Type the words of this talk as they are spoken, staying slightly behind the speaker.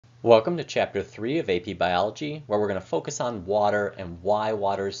Welcome to Chapter 3 of AP Biology, where we're going to focus on water and why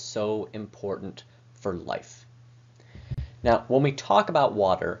water is so important for life. Now, when we talk about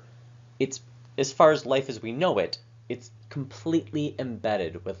water, it's as far as life as we know it, it's completely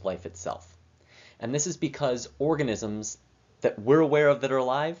embedded with life itself. And this is because organisms that we're aware of that are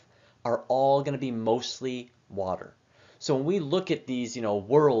alive are all going to be mostly water. So when we look at these,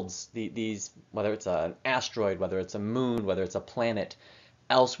 worlds, these, whether it's an asteroid, whether it's a moon, whether it's a planet,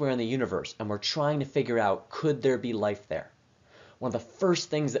 elsewhere in the universe, and we're trying to figure out, could there be life there? One of the first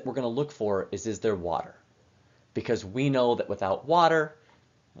things that we're going to look for is there water? Because we know that without water,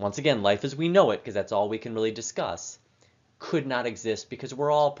 once again, life as we know it, because that's all we can really discuss, could not exist because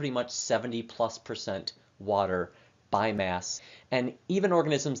we're all pretty much 70+% water by mass. And even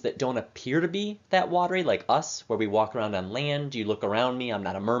organisms that don't appear to be that watery, like us, where we walk around on land, you look around me, I'm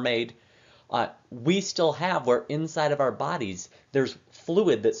not a mermaid, we still have where inside of our bodies there's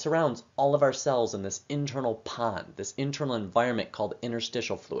fluid that surrounds all of our cells in this internal pond, this internal environment called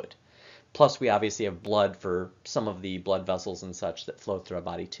interstitial fluid. Plus we obviously have blood for some of the blood vessels and such that flow through our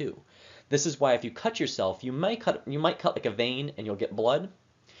body too. This is why if you cut yourself, you might cut like a vein and you'll get blood,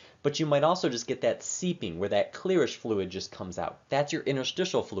 but you might also just get that seeping where that clearish fluid just comes out. That's your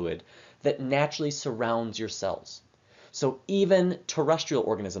interstitial fluid that naturally surrounds your cells. So even terrestrial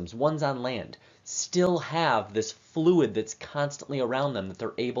organisms, ones on land, still have this fluid that's constantly around them that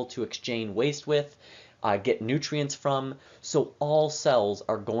they're able to exchange waste with, get nutrients from. So all cells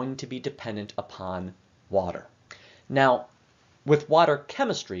are going to be dependent upon water. Now, with water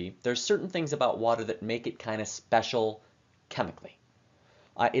chemistry, there's certain things about water that make it kind of special chemically.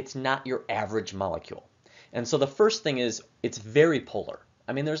 It's not your average molecule. And so the first thing is it's very polar.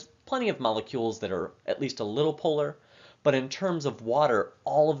 I mean, there's plenty of molecules that are at least a little polar, but in terms of water,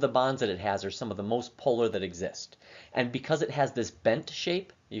 all of the bonds that it has are some of the most polar that exist. And because it has this bent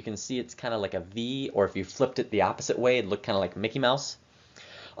shape, you can see it's kind of like a V, or if you flipped it the opposite way, it'd look kind of like Mickey Mouse.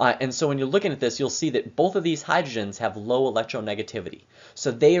 And so when you're looking at this, you'll see that both of these hydrogens have low electronegativity. So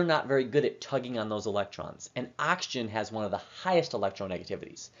they are not very good at tugging on those electrons. And oxygen has one of the highest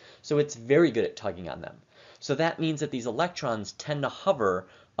electronegativities. So it's very good at tugging on them. So that means that these electrons tend to hover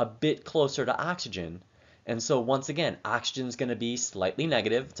a bit closer to oxygen. And so once again, oxygen is going to be slightly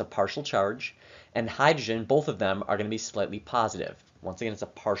negative, it's a partial charge, and hydrogen, both of them are going to be slightly positive. Once again, it's a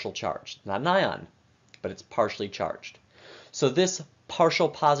partial charge, not an ion, but it's partially charged. So this partial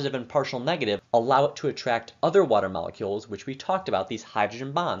positive and partial negative allow it to attract other water molecules, which we talked about, these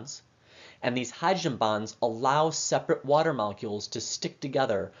hydrogen bonds. And these hydrogen bonds allow separate water molecules to stick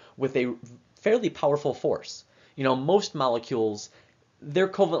together with a fairly powerful force. Most molecules, they're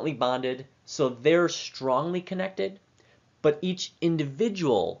covalently bonded, so they're strongly connected, but each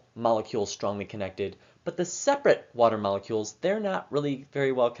individual molecule is strongly connected, but the separate water molecules, they're not really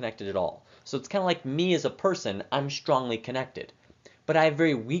very well connected at all. So it's kind of like me as a person, I'm strongly connected, but I have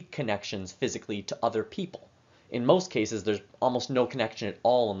very weak connections physically to other people. In most cases, there's almost no connection at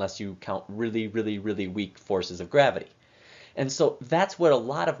all unless you count really, really, really weak forces of gravity. And so that's what a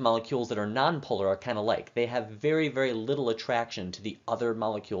lot of molecules that are nonpolar are kind of like. They have very, very little attraction to the other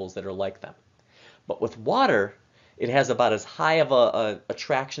molecules that are like them. But with water, it has about as high of a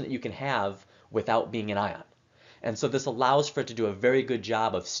attraction that you can have without being an ion. And so this allows for it to do a very good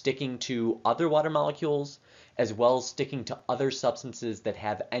job of sticking to other water molecules, as well as sticking to other substances that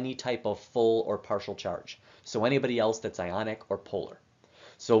have any type of full or partial charge. So anybody else that's ionic or polar.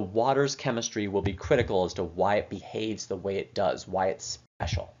 So water's chemistry will be critical as to why it behaves the way it does, why it's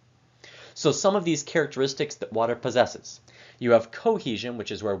special. So some of these characteristics that water possesses. You have cohesion,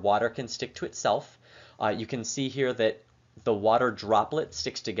 which is where water can stick to itself. You can see here that the water droplet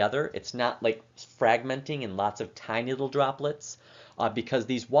sticks together. It's not like fragmenting in lots of tiny little droplets, because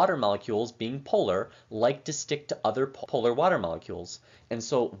these water molecules, being polar, like to stick to other polar water molecules. And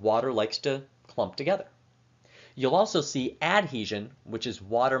so water likes to clump together. You'll also see adhesion, which is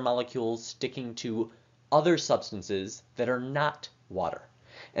water molecules sticking to other substances that are not water.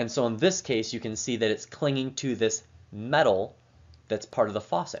 And so in this case, you can see that it's clinging to this metal that's part of the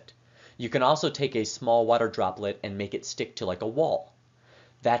faucet. You can also take a small water droplet and make it stick to like a wall.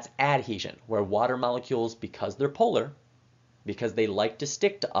 That's adhesion, where water molecules, because they're polar, because they like to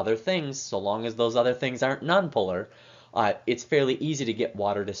stick to other things, so long as those other things aren't nonpolar, it's fairly easy to get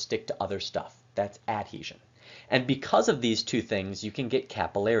water to stick to other stuff. That's adhesion. And because of these two things, you can get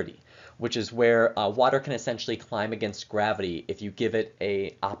capillarity, which is where water can essentially climb against gravity if you give it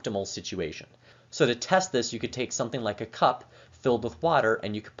an optimal situation. So to test this, you could take something like a cup filled with water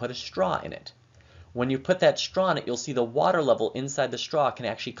and you could put a straw in it. When you put that straw in it, you'll see the water level inside the straw can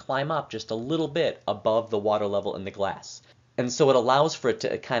actually climb up just a little bit above the water level in the glass. And so it allows for it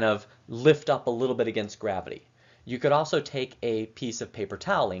to kind of lift up a little bit against gravity. You could also take a piece of paper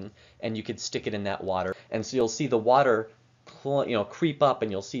toweling and you could stick it in that water. And so you'll see the water creep up,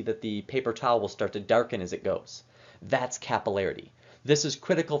 and you'll see that the paper towel will start to darken as it goes. That's capillarity. This is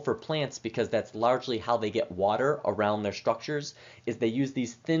critical for plants because that's largely how they get water around their structures, is they use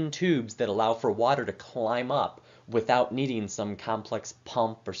these thin tubes that allow for water to climb up without needing some complex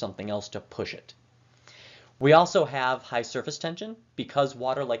pump or something else to push it. We also have high surface tension. Because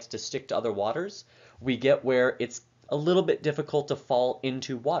water likes to stick to other waters, we get where it's a little bit difficult to fall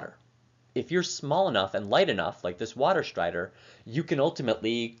into water. If you're small enough and light enough, like this water strider, you can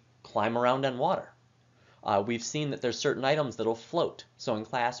ultimately climb around on water. We've seen that there's certain items that'll float. So in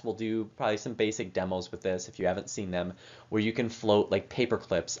class, we'll do probably some basic demos with this, if you haven't seen them, where you can float like paper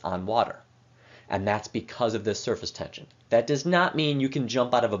clips on water. And that's because of this surface tension. That does not mean you can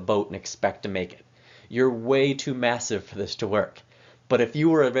jump out of a boat and expect to make it. You're way too massive for this to work. But if you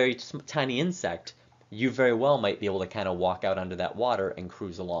were a very tiny insect, you very well might be able to kind of walk out under that water and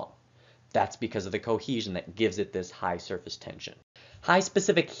cruise along. That's because of the cohesion that gives it this high surface tension. High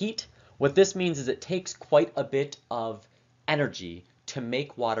specific heat, what this means is it takes quite a bit of energy to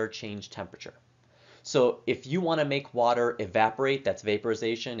make water change temperature. So if you want to make water evaporate, that's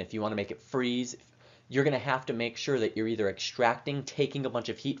vaporization. If you want to make it freeze, you're going to have to make sure that you're either extracting, taking a bunch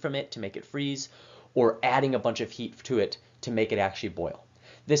of heat from it to make it freeze, or adding a bunch of heat to it to make it actually boil.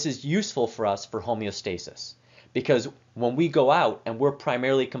 This is useful for us for homeostasis, because when we go out and we're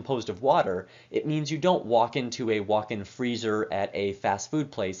primarily composed of water, it means you don't walk into a walk-in freezer at a fast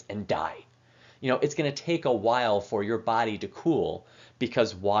food place and die. It's going to take a while for your body to cool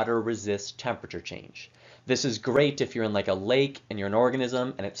because water resists temperature change. This is great if you're in like a lake and you're an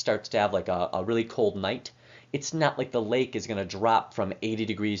organism and it starts to have like a really cold night. It's not like the lake is going to drop from 80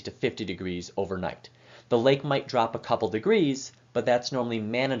 degrees to 50 degrees overnight. The lake might drop a couple degrees, but that's normally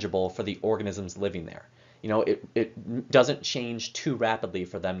manageable for the organisms living there. It doesn't change too rapidly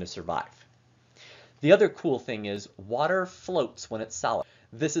for them to survive. The other cool thing is water floats when it's solid.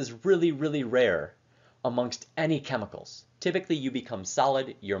 This is really, really rare amongst any chemicals. Typically, you become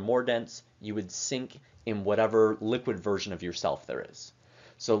solid, you're more dense, you would sink in whatever liquid version of yourself there is.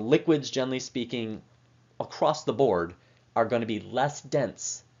 So liquids, generally speaking, across the board, are going to be less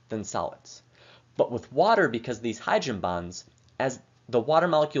dense than solids. But with water, because of these hydrogen bonds, as the water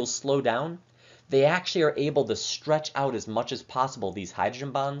molecules slow down, they actually are able to stretch out as much as possible these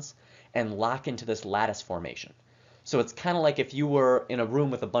hydrogen bonds and lock into this lattice formation. So it's kind of like if you were in a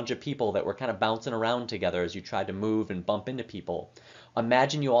room with a bunch of people that were kind of bouncing around together as you tried to move and bump into people.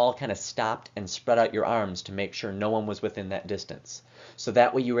 Imagine you all kind of stopped and spread out your arms to make sure no one was within that distance. So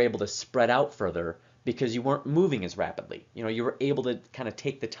that way you were able to spread out further because you weren't moving as rapidly. You were able to kind of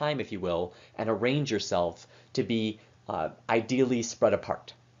take the time, if you will, and arrange yourself to be ideally spread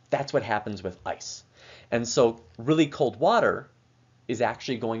apart. That's what happens with ice. And so really cold water is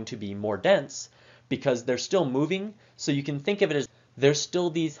actually going to be more dense because they're still moving. So you can think of it as there's still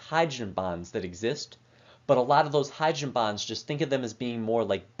these hydrogen bonds that exist, but a lot of those hydrogen bonds, just think of them as being more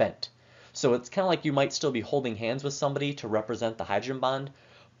like bent. So it's kind of like you might still be holding hands with somebody to represent the hydrogen bond,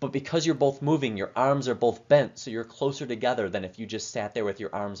 but because you're both moving, your arms are both bent, so you're closer together than if you just sat there with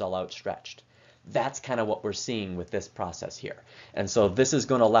your arms all outstretched. That's kind of what we're seeing with this process here. And so this is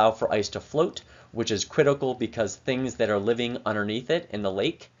going to allow for ice to float, which is critical because things that are living underneath it in the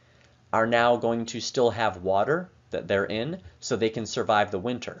lake are now going to still have water that they're in so they can survive the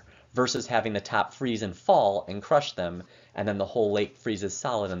winter versus having the top freeze and fall and crush them, and then the whole lake freezes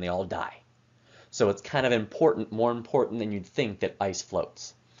solid and they all die. So it's kind of important, more important than you'd think, that ice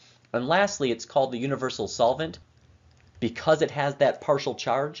floats. And lastly, it's called the universal solvent. Because it has that partial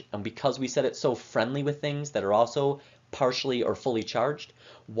charge, and because we said it's so friendly with things that are also partially or fully charged,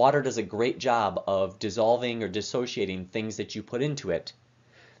 water does a great job of dissolving or dissociating things that you put into it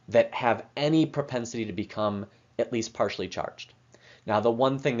that have any propensity to become at least partially charged. Now, the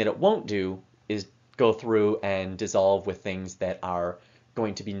one thing that it won't do is go through and dissolve with things that are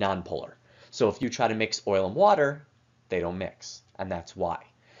going to be nonpolar. So if you try to mix oil and water, they don't mix, and that's why.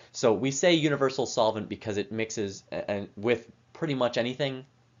 So we say universal solvent because it mixes with pretty much anything,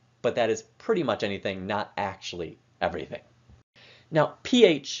 but that is pretty much anything, not actually everything. Now,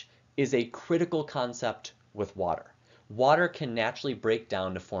 pH is a critical concept with water. Water can naturally break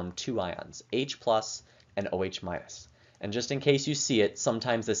down to form two ions, H plus and OH minus. And just in case you see it,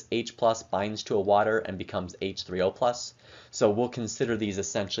 sometimes this H plus binds to a water and becomes H3O plus. So we'll consider these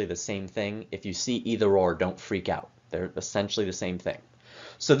essentially the same thing. If you see either or, don't freak out. They're essentially the same thing.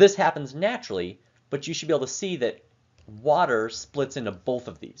 So this happens naturally, but you should be able to see that water splits into both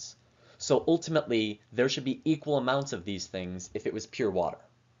of these. So ultimately, there should be equal amounts of these things if it was pure water.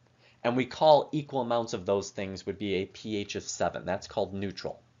 And we call equal amounts of those things would be a pH of 7. That's called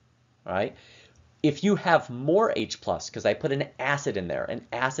neutral. All right. If you have more H+, because I put an acid in there, and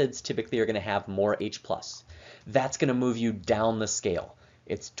acids typically are going to have more H+, that's going to move you down the scale.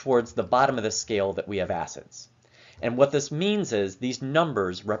 It's towards the bottom of the scale that we have acids. And what this means is these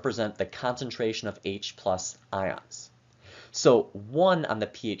numbers represent the concentration of H+ ions. So 1 on the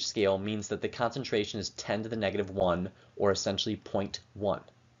pH scale means that the concentration is 10 to the negative 1, or essentially 0.1.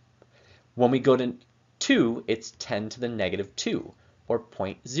 When we go to 2, it's 10 to the negative 2, or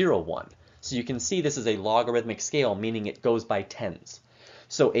 0.01. So you can see this is a logarithmic scale, meaning it goes by tens.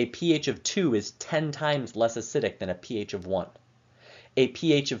 So a pH of 2 is 10 times less acidic than a pH of 1. A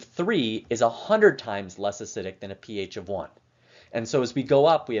pH of 3 is 100 times less acidic than a pH of 1. And so as we go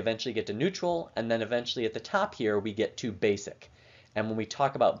up, we eventually get to neutral, and then eventually at the top here, we get to basic. And when we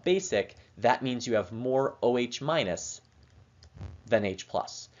talk about basic, that means you have more OH minus than H+.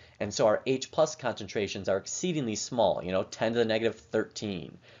 And so our H+ concentrations are exceedingly small, 10 to the negative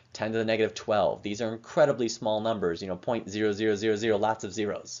 13, 10 to the negative 12. These are incredibly small numbers, 0.0000, lots of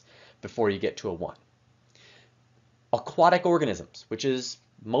zeros before you get to a 1. Aquatic organisms, which is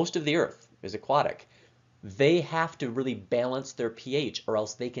most of the earth is aquatic, they have to really balance their pH or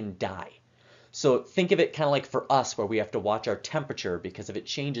else they can die. So think of it kind of like for us where we have to watch our temperature because if it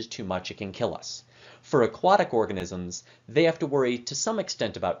changes too much, it can kill us. For aquatic organisms, they have to worry to some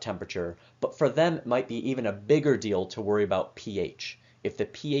extent about temperature, but for them it might be even a bigger deal to worry about pH. If the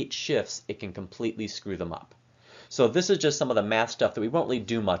pH shifts, it can completely screw them up. So this is just some of the math stuff that we won't really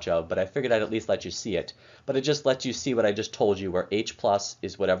do much of, but I figured I'd at least let you see it. But it just lets you see what I just told you, where H+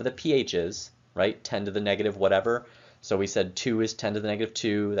 is whatever the pH is, right? 10 to the negative whatever. So we said 2 is 10 to the negative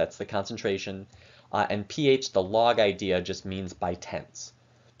 2, that's the concentration. And pH, the log idea, just means by tens.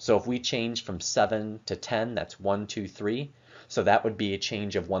 So if we change from 7 to 10, that's 1, 2, 3. So that would be a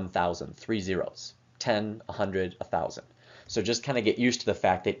change of 1,000, 3 zeros, 10, 100, 1,000. So just kind of get used to the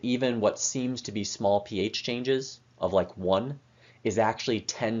fact that even what seems to be small pH changes of like 1 is actually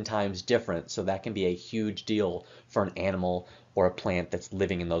 10 times different. So that can be a huge deal for an animal or a plant that's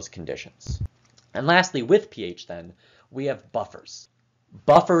living in those conditions. And lastly, with pH then, we have buffers.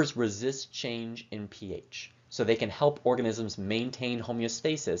 Buffers resist change in pH, so they can help organisms maintain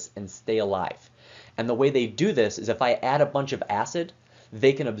homeostasis and stay alive. And the way they do this is if I add a bunch of acid,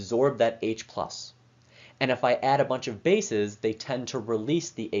 they can absorb that H+. And if I add a bunch of bases, they tend to release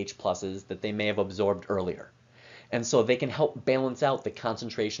the H+ that they may have absorbed earlier. And so they can help balance out the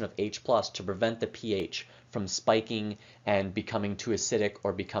concentration of H+ to prevent the pH from spiking and becoming too acidic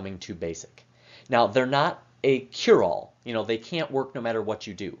or becoming too basic. Now, they're not a cure-all. They can't work no matter what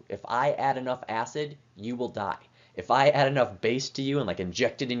you do. If I add enough acid, you will die. If I add enough base to you and like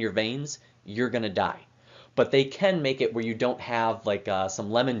inject it in your veins, you're going to die. But they can make it where you don't have like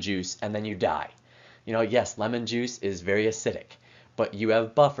some lemon juice and then you die. Yes, lemon juice is very acidic, but you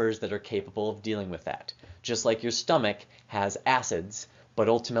have buffers that are capable of dealing with that. Just like your stomach has acids, but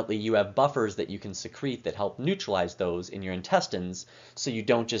ultimately you have buffers that you can secrete that help neutralize those in your intestines, so you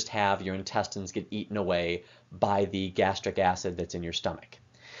don't just have your intestines get eaten away by the gastric acid that's in your stomach.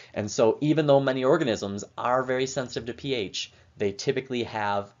 And so even though many organisms are very sensitive to pH, they typically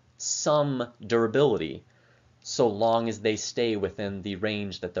have some durability so long as they stay within the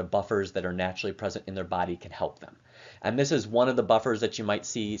range that the buffers that are naturally present in their body can help them. And this is one of the buffers that you might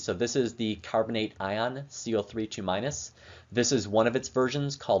see. So this is the carbonate ion, CO3 2-. This is one of its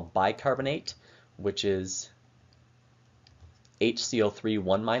versions called bicarbonate, which is HCO3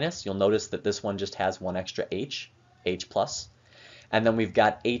 1-. You'll notice that this one just has one extra H, H+. And then we've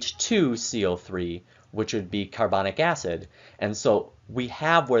got H2CO3, which would be carbonic acid. And so we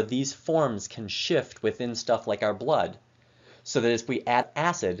have where these forms can shift within stuff like our blood, so that as we add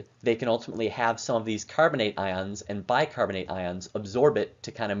acid, they can ultimately have some of these carbonate ions and bicarbonate ions absorb it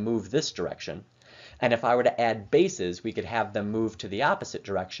to kind of move this direction. And if I were to add bases, we could have them move to the opposite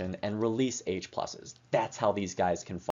direction and release H+. That's how these guys can function.